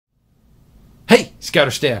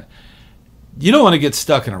ScouterStan, you don't want to get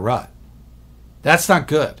stuck in a rut. That's not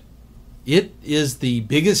good. It is the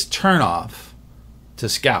biggest turnoff to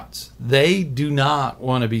scouts. They do not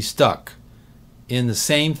want to be stuck in the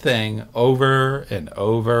same thing over and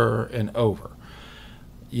over and over.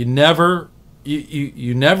 You never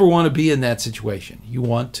want to be in that situation. You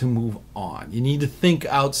want to move on. You need to think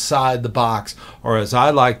outside the box, or as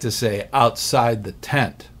I like to say, outside the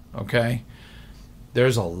tent, okay?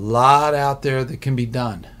 There's a lot out there that can be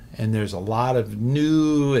done, and there's a lot of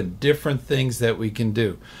new and different things that we can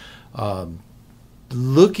do.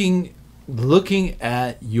 Looking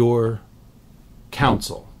at your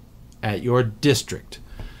council, at your district,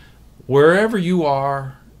 wherever you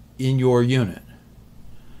are in your unit,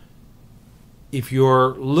 if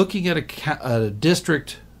you're looking at a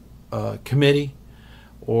district committee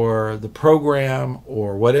or the program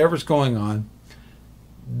or whatever's going on,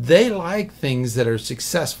 they like things that are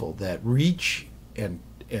successful, that reach and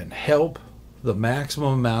help the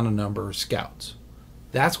maximum amount of number of scouts.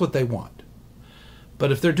 That's what they want.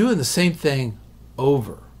 But if they're doing the same thing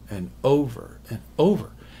over and over and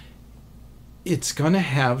over, it's going to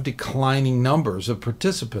have declining numbers of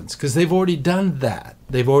participants because they've already done that.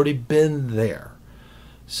 They've already been there.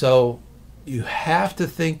 So you have to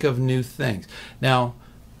think of new things. Now,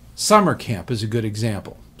 summer camp is a good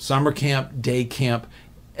example. Summer camp, day camp,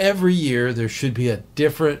 every year there should be a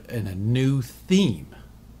different and a new theme.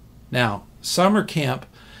 Now, summer camp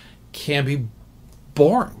can be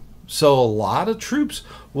boring. So a lot of troops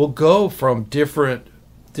will go from different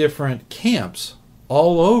camps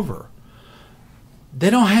all over. They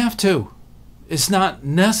don't have to. It's not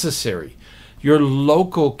necessary. Your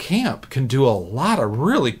local camp can do a lot of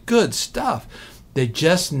really good stuff. They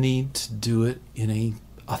just need to do it in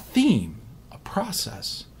a theme, a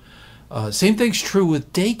process. Same thing's true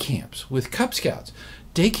with day camps, with Cub Scouts.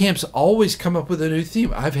 Day camps always come up with a new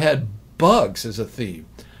theme. I've had bugs as a theme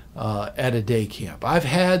at a day camp. I've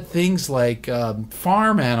had things like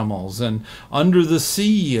farm animals and under the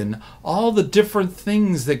sea and all the different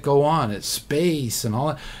things that go on at space and all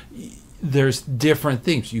that. There's different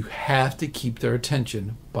things. You have to keep their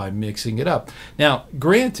attention by mixing it up. Now,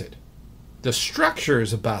 granted, the structure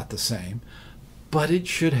is about the same, but it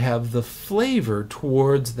should have the flavor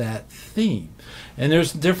towards that theme. And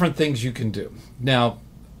there's different things you can do. Now,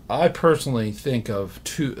 I personally think of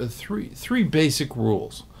three basic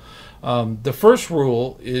rules. The first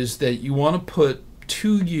rule is that you want to put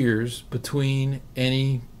 2 years between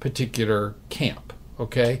any particular camp,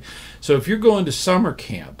 okay? So if you're going to summer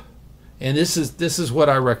camp, and this is what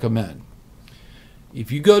I recommend.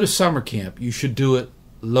 If you go to summer camp, you should do it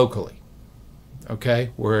locally,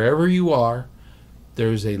 okay? Wherever you are,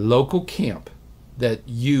 there's a local camp that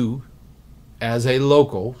you, as a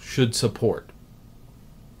local, should support.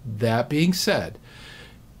 That being said,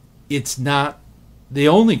 it's not the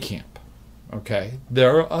only camp, okay?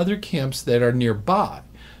 There are other camps that are nearby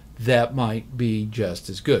that might be just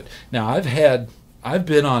as good. Now, I've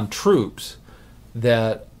been on troops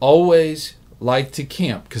that always like to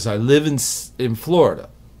camp because I live in Florida,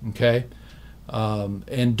 okay?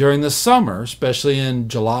 And during the summer, especially in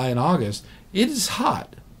July and August, it is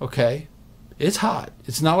hot, okay? It's hot.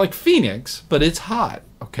 It's not like Phoenix, but it's hot,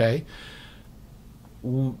 okay?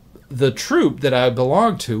 The troop that I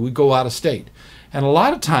belong to, we go out of state. And a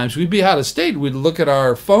lot of times we'd be out of state. We'd look at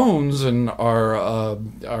our phones and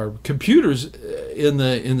our computers in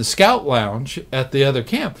the scout lounge at the other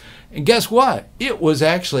camp. And guess what? It was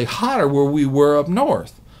actually hotter where we were up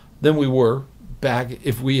north than we were back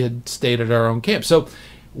if we had stayed at our own camp. So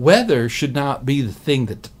weather should not be the thing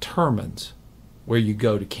that determines where you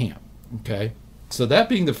go to camp, okay? So that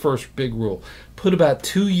being the first big rule, put about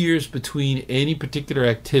 2 years between any particular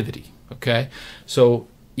activity, okay? So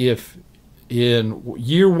if in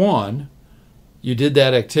year one you did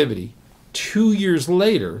that activity, 2 years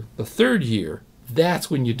later, the third year, that's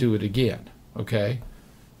when you do it again, okay?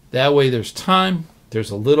 That way there's time, there's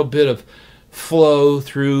a little bit of flow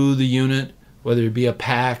through the unit, whether it be a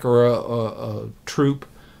pack or a troop.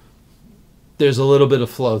 There's a little bit of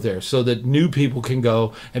flow there so that new people can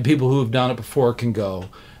go and people who have done it before can go,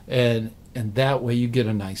 and that way you get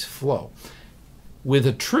a nice flow. With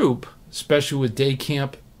a troop, especially with day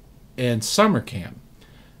camp and summer camp,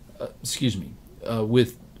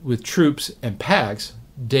 with troops and packs,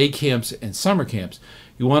 day camps and summer camps,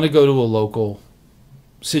 you want to go to a local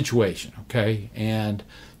situation, okay? And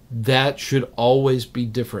that should always be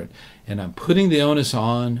different. And I'm putting the onus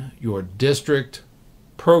on your district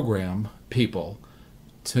program people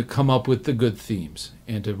to come up with the good themes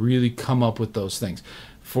and to really come up with those things.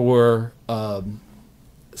 For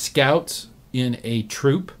scouts in a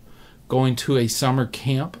troop, going to a summer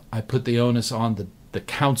camp, I put the onus on the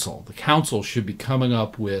council. The council should be coming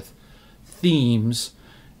up with themes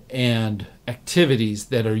and activities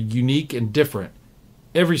that are unique and different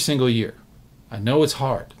every single year. I know it's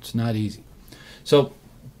hard. It's not easy. So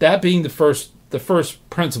that being the first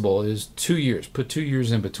principle is 2 years. Put 2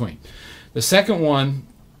 years in between. The second one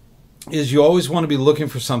is you always want to be looking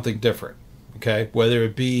for something different. Okay, whether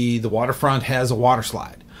it be the waterfront has a water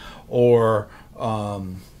slide, or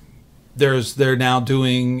they're now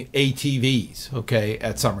doing ATVs, okay,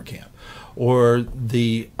 at summer camp, or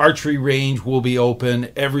the archery range will be open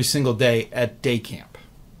every single day at day camp.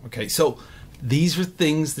 Okay, so these are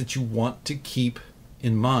things that you want to keep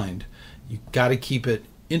in mind. You got to keep it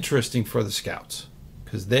interesting for the scouts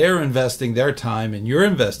because they're investing their time and you're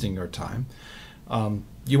investing your time.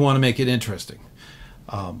 You want to make it interesting.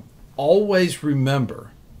 Always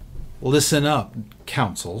remember, listen up,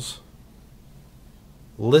 councils.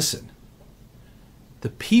 Listen. The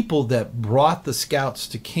people that brought the scouts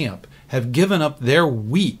to camp have given up their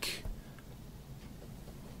week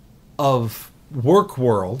of work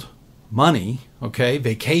world, money, okay,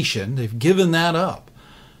 vacation. They've given that up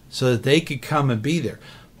so that they could come and be there.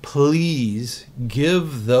 Please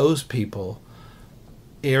give those people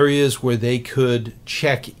areas where they could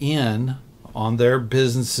check in on their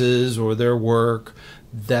businesses or their work.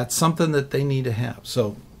 That's something that they need to have.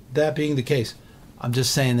 So that being the case, I'm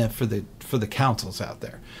just saying that for the councils out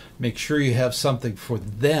there. Make sure you have something for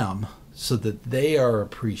them so that they are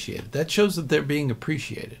appreciated. That shows that they're being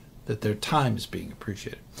appreciated, that their time is being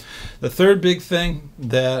appreciated. The third big thing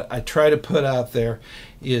that I try to put out there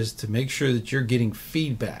is to make sure that you're getting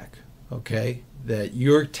feedback, okay? That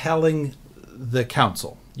you're telling the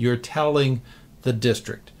council, you're telling the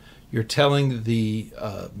district, you're telling the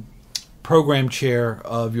program chair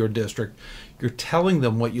of your district, you're telling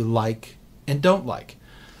them what you like and don't like.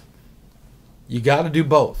 You got to do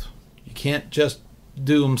both. You can't just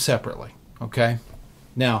do them separately, okay?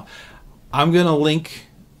 Now, I'm going to link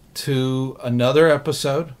to another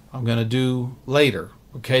episode I'm going to do later,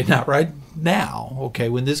 okay? Not right now, okay?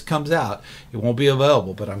 When this comes out, it won't be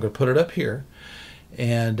available, but I'm going to put it up here.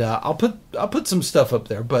 And I'll put some stuff up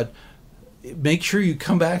there, but make sure you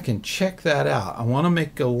come back and check that out. I want to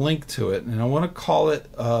make a link to it, and I want to call it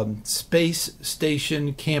Space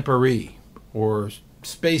Station Camporee or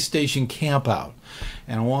Space Station Campout.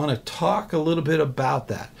 And I want to talk a little bit about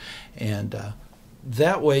that. And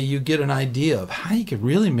that way you get an idea of how you could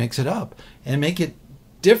really mix it up and make it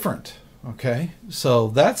different. Okay? So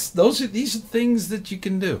these are things that you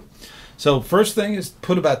can do. So first thing is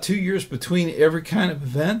put about 2 years between every kind of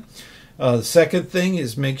event. The second thing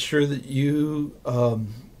is make sure that you've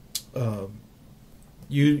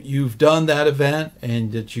done that event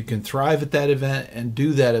and that you can thrive at that event and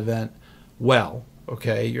do that event well.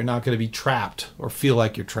 Okay, you're not going to be trapped or feel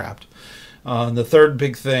like you're trapped. The third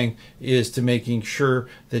big thing is to making sure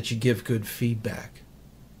that you give good feedback,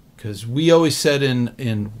 because we always said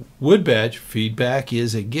in Wood Badge, feedback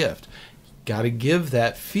is a gift. Got to give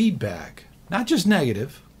that feedback, not just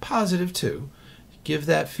negative, positive too. Give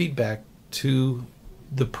that feedback to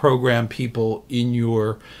the program people in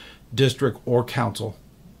your district or council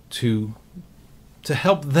to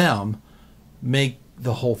help them make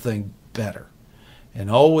the whole thing better. And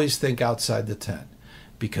always think outside the tent,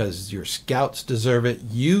 because your scouts deserve it.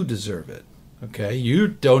 You deserve it. Okay, you're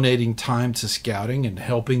donating time to scouting and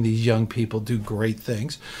helping these young people do great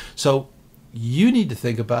things. So you need to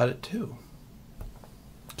think about it too.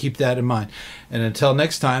 Keep that in mind. And until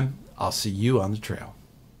next time, I'll see you on the trail.